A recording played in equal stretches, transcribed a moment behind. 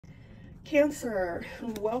Cancer,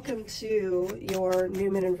 welcome to your New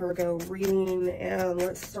Moon in Virgo reading, and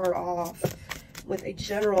let's start off with a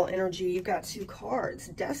general energy. You've got two cards.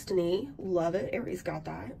 Destiny, love it. Aries got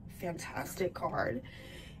that. Fantastic card.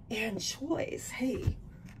 And Choice. Hey,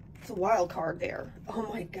 it's a wild card there. Oh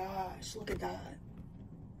my gosh, look at that.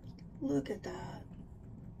 Look at that.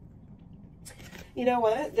 You know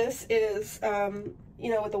what? This is,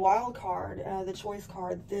 with the wild card, the Choice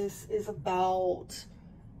card, this is about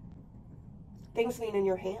things being in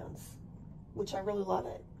your hands, which I really love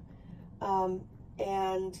it.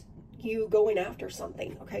 And you going after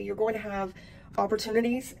something, okay? You're going to have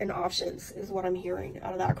opportunities and options is what I'm hearing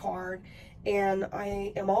out of that card. And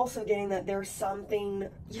I am also getting that there's something,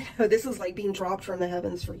 this is like being dropped from the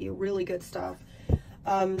heavens for you. Really good stuff.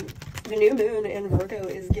 The new moon in Virgo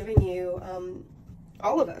is giving you,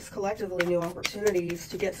 all of us collectively, new opportunities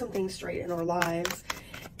to get some things straight in our lives.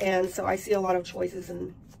 And so I see a lot of choices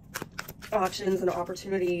and options and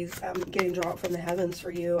opportunities getting dropped from the heavens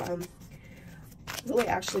for you. Really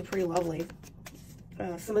actually pretty lovely.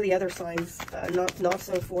 Some of the other signs not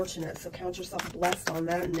so fortunate, so count yourself blessed on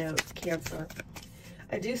that note, Cancer.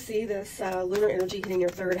 I do see this lunar energy hitting your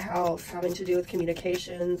third house, having to do with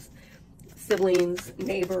communications, siblings,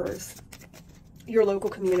 neighbors, your local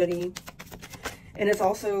community. And it's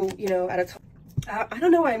also, at a time, I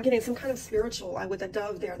don't know why I'm getting some kind of spiritual, with a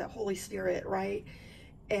dove there, that Holy Spirit, right?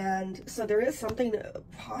 And so there is something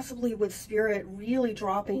possibly with Spirit really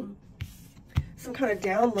dropping some kind of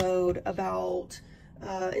download about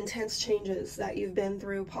intense changes that you've been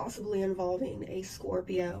through, possibly involving a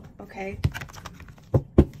Scorpio, okay?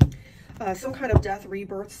 Some kind of death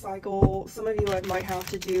rebirth cycle. Some of you it might have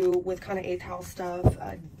to do with kind of 8th house stuff,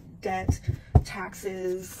 debt,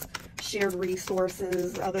 taxes, shared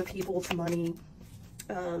resources, other people's money.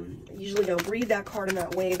 Usually don't read that card in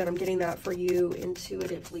that way, but I'm getting that for you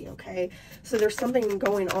intuitively, okay? So there's something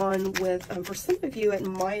going on with, for some of you, it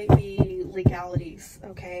might be legalities,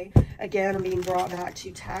 okay? Again, I'm being brought back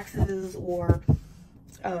to taxes or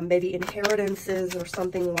maybe inheritances or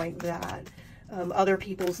something like that. Other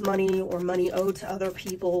people's money or money owed to other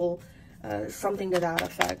people, something to that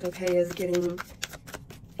effect, okay, is getting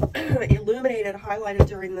illuminated, highlighted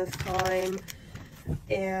during this time.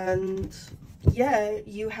 And yeah,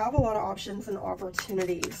 you have a lot of options and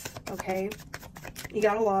opportunities, okay? You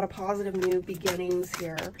got a lot of positive new beginnings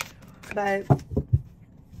here. But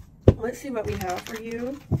let's see what we have for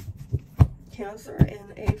you, Cancer,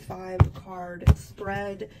 in a 5-card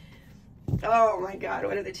spread. Oh my God,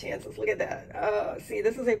 what are the chances? Look at that. See,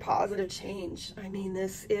 this is a positive change. I mean,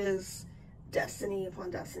 this is destiny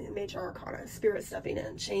upon destiny, major arcana, Spirit stepping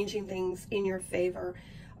in, changing things in your favor.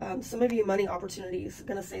 Some of you, money opportunities,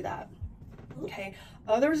 gonna say that. Okay,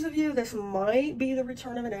 others of you, this might be the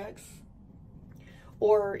return of an ex,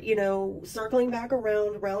 or, circling back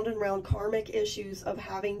around, round and round, karmic issues of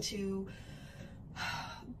having to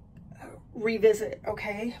revisit,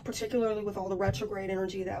 okay, particularly with all the retrograde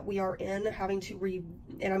energy that we are in, having to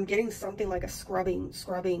and I'm getting something like a scrubbing,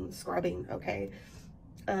 okay,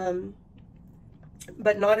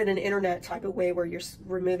 but not in an internet type of way where you're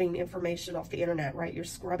removing information off the internet, right? You're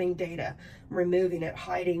scrubbing data, removing it,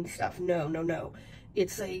 hiding stuff. No.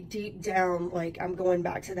 It's a deep down, like, I'm going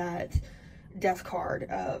back to that death card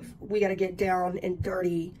of, we got to get down and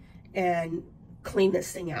dirty and clean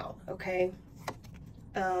this thing out, okay?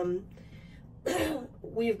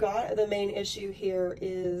 We've got the main issue here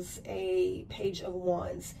is a Page of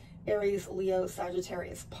Wands, Aries, Leo,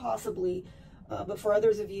 Sagittarius, possibly, but for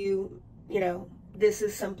others of you, this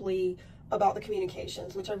is simply about the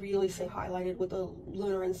communications, which I really say highlighted with the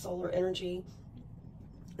lunar and solar energy,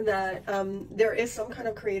 that there is some kind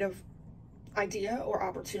of creative idea or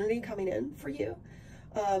opportunity coming in for you.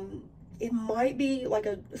 It might be like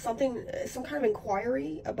some kind of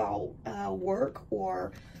inquiry about work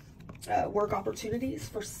or work opportunities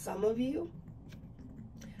for some of you.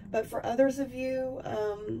 But for others of you,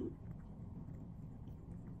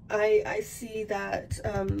 I see that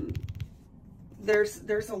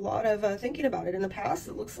there's a lot of thinking about it. In the past,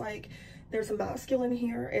 it looks like there's a masculine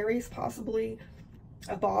here, Aries, possibly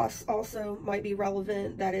a boss also might be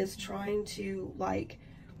relevant, that is trying to like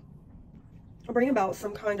bring about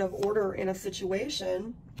some kind of order in a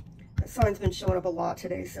situation. That sign's been showing up a lot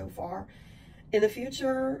today so far. In the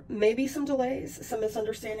future, maybe some delays, some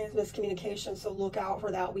misunderstandings, miscommunication, so look out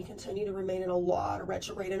for that. We continue to remain in a lot of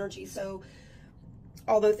retrograde energy, so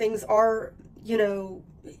although things are,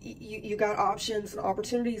 you got options and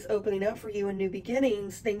opportunities opening up for you and new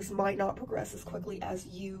beginnings, things might not progress as quickly as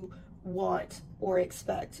you want or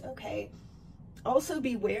expect, okay? Also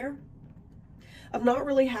beware of not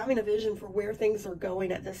really having a vision for where things are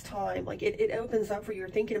going at this time. Like it opens up for you. You're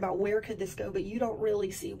thinking about where could this go, but you don't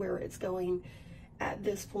really see where it's going at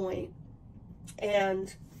this point.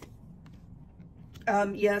 And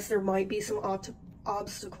yes, there might be some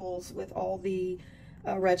obstacles with all the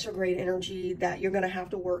retrograde energy that you're going to have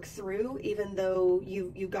to work through, even though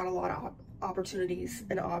you've got a lot of opportunities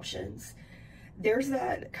and options. There's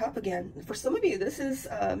that cup again. For some of you, this is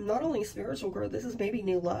not only spiritual growth, this is maybe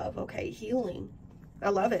new love, okay, healing. I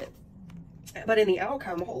love it. But in the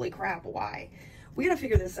outcome, holy crap, why? We got to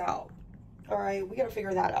figure this out. All right, we got to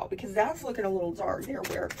figure that out, because that's looking a little dark there,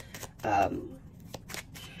 where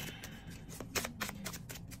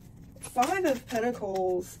Five of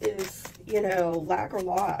Pentacles is, you know, lack or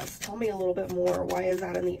loss. Tell me a little bit more. Why is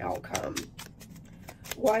that in the outcome?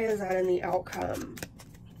 Why is that in the outcome?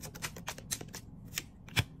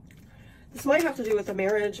 This might have to do with a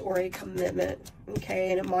marriage or a commitment,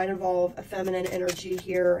 okay? And it might involve a feminine energy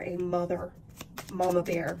here, a mother, mama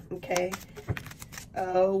bear, okay?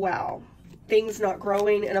 Oh, wow. Things not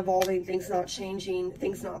growing and evolving, things not changing,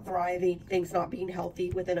 things not thriving, things not being healthy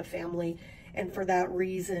within a family. And for that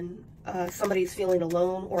reason, somebody's feeling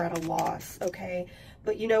alone or at a loss, okay?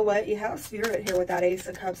 But you know what? You have spirit here with that Ace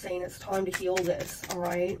of Cups saying it's time to heal this, all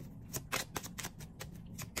right?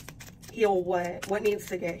 Heal what? What needs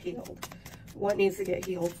to get healed? What needs to get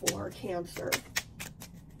healed for Cancer?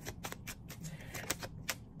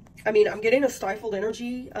 I mean, I'm getting a stifled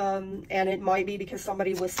energy, and it might be because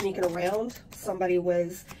somebody was sneaking around. Somebody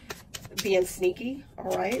was being sneaky,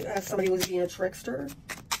 all right? Somebody was being a trickster.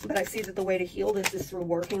 But I see that the way to heal this is through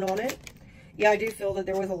working on it. Yeah, I do feel that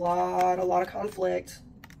there was a lot of conflict,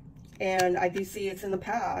 and I do see it's in the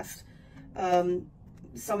past.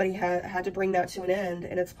 Somebody had to bring that to an end,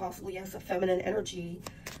 and it's possibly, yes, a feminine energy,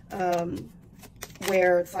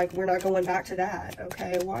 where it's like, we're not going back to that,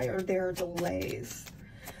 okay? Why are there delays?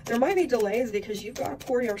 There might be delays because you've got to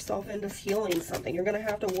pour yourself into healing something. You're going to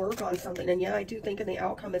have to work on something, and yeah, I do think in the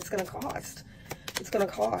outcome it's going to cost. It's going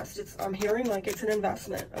to cost. I'm hearing like it's an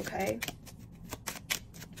investment, okay?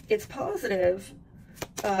 It's positive,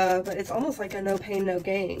 but it's almost like a no pain, no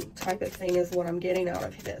gain type of thing is what I'm getting out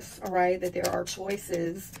of this, all right? That there are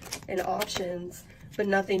choices and options, but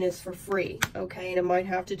nothing is for free, okay? And it might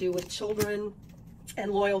have to do with children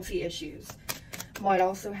and loyalty issues. Might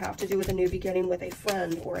also have to do with a new beginning with a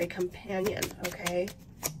friend or a companion, okay?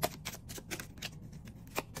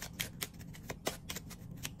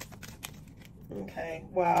 Okay,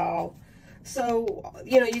 wow. So,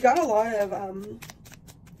 you know, you got a lot of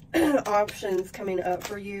options coming up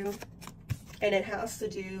for you, and it has to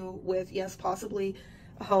do with, yes, possibly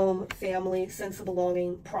a home, family, sense of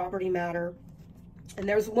belonging, property matter. And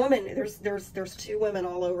there's a woman, there's two women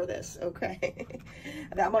all over this, okay?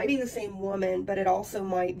 That might be the same woman, but it also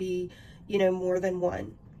might be, you know, more than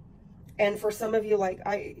one. And for some of you, like,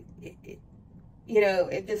 you know,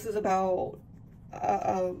 if this is about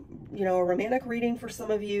you know, a romantic reading for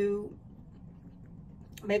some of you,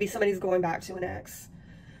 maybe somebody's going back to an ex.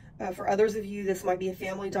 For others of you, this might be a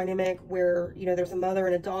family dynamic where, you know, there's a mother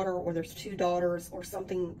and a daughter, or there's two daughters, or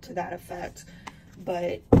something to that effect.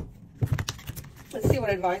 But let's see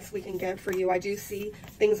what advice we can get for you. I do see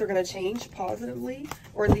things are going to change positively,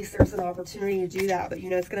 or at least there's an opportunity to do that. But,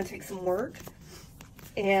 you know, it's going to take some work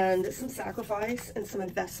and some sacrifice and some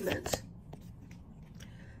investment.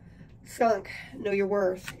 Skunk, know your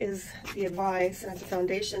worth is the advice. And at the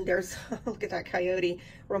foundation, there's, look at that coyote.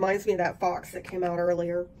 Reminds me of that fox that came out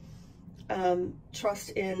earlier.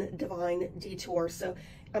 Trust in divine detour. So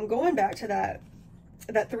I'm going back to that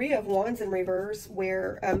Three of Wands in reverse,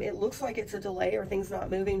 where it looks like it's a delay or things not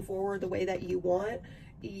moving forward the way that you want,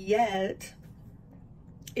 yet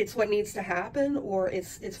it's what needs to happen, or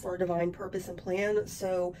it's for a divine purpose and plan.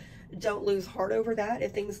 So don't lose heart over that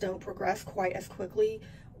if things don't progress quite as quickly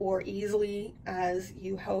or easily as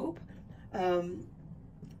you hope.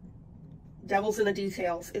 Devil's in the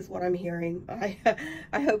details is what I'm hearing.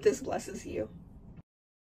 I hope this blesses you.